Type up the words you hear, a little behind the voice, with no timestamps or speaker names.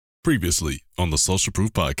Previously on the Social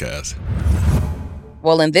Proof Podcast.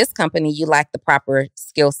 Well, in this company, you lack the proper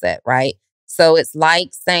skill set, right? So it's like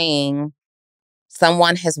saying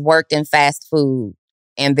someone has worked in fast food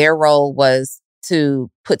and their role was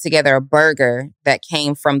to put together a burger that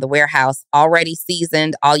came from the warehouse already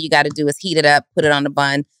seasoned. All you got to do is heat it up, put it on the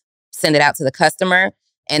bun, send it out to the customer.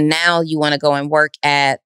 And now you want to go and work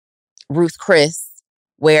at Ruth Chris,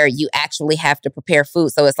 where you actually have to prepare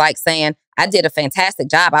food. So it's like saying, I did a fantastic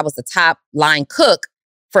job. I was the top line cook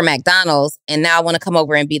for McDonald's, and now I want to come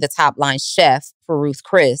over and be the top line chef for Ruth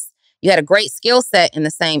Chris. You had a great skill set in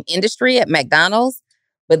the same industry at McDonald's,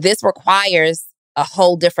 but this requires a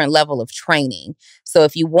whole different level of training. So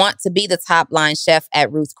if you want to be the top line chef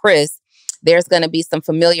at Ruth Chris, there's going to be some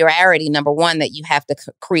familiarity, number one, that you have to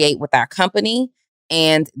create with our company.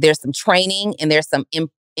 And there's some training and there's some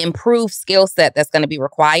improved skill set that's going to be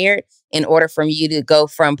required in order for you to go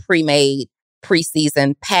from pre-made,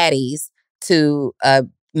 pre-seasoned patties to a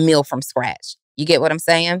meal from scratch. You get what I'm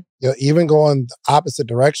saying? Even going the opposite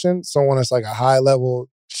direction, someone that's like a high-level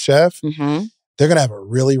chef, they're going to have a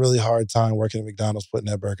really, really hard time working at McDonald's putting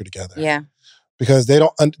that burger together. Yeah. Because they're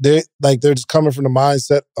just coming from the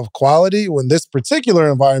mindset of quality when this particular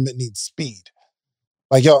environment needs speed.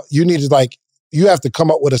 Like, you need to you have to come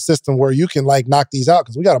up with a system where you can knock these out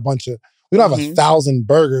because we don't have 1,000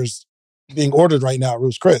 burgers being ordered right now at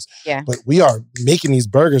Ruth's Chris. Yeah. But we are making these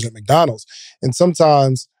burgers at McDonald's. And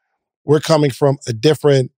sometimes we're coming from a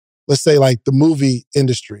different, let's say the movie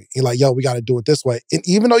industry. You're we got to do it this way. And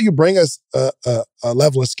even though you bring us a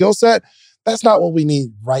level of skill set, that's not what we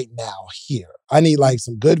need right now here. I need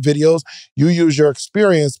some good videos. You use your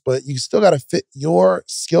experience, but you still got to fit your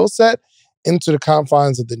skill set into the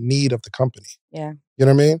confines of the need of the company. Yeah. You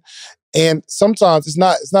know what I mean? And sometimes it's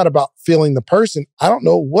not about feeling the person. I don't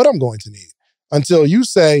know what I'm going to need until you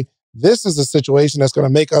say, this is a situation that's going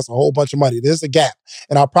to make us a whole bunch of money. There's a gap.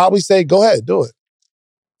 And I'll probably say, go ahead, do it.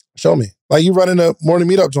 Show me. You running a morning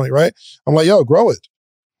meetup joint, right? I'm grow it.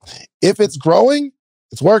 If it's growing,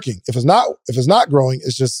 it's working. If it's not growing,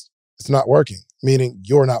 it's not working, meaning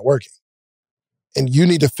you're not working. And you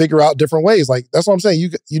need to figure out different ways. That's what I'm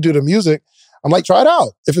saying. You do the music. I'm try it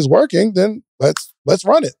out. If it's working, then let's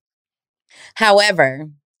run it. However,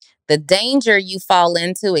 the danger you fall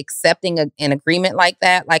into accepting an agreement like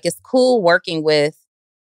that, it's cool working with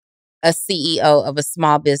a CEO of a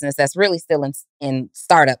small business that's really still in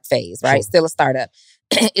startup phase, right? Sure. Still a startup.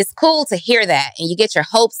 It's cool to hear that and you get your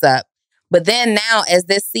hopes up. But then now as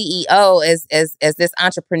this CEO, as this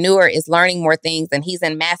entrepreneur is learning more things and he's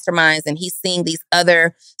in masterminds and he's seeing these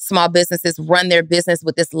other small businesses run their business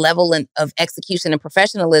with this level of execution and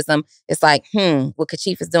professionalism, it's what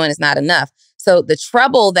Kachif is doing is not enough. So the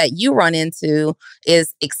trouble that you run into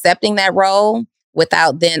is accepting that role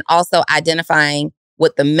without then also identifying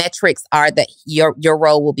what the metrics are that your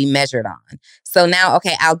role will be measured on. So now,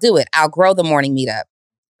 okay, I'll do it. I'll grow the morning meetup.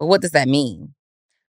 But what does that mean?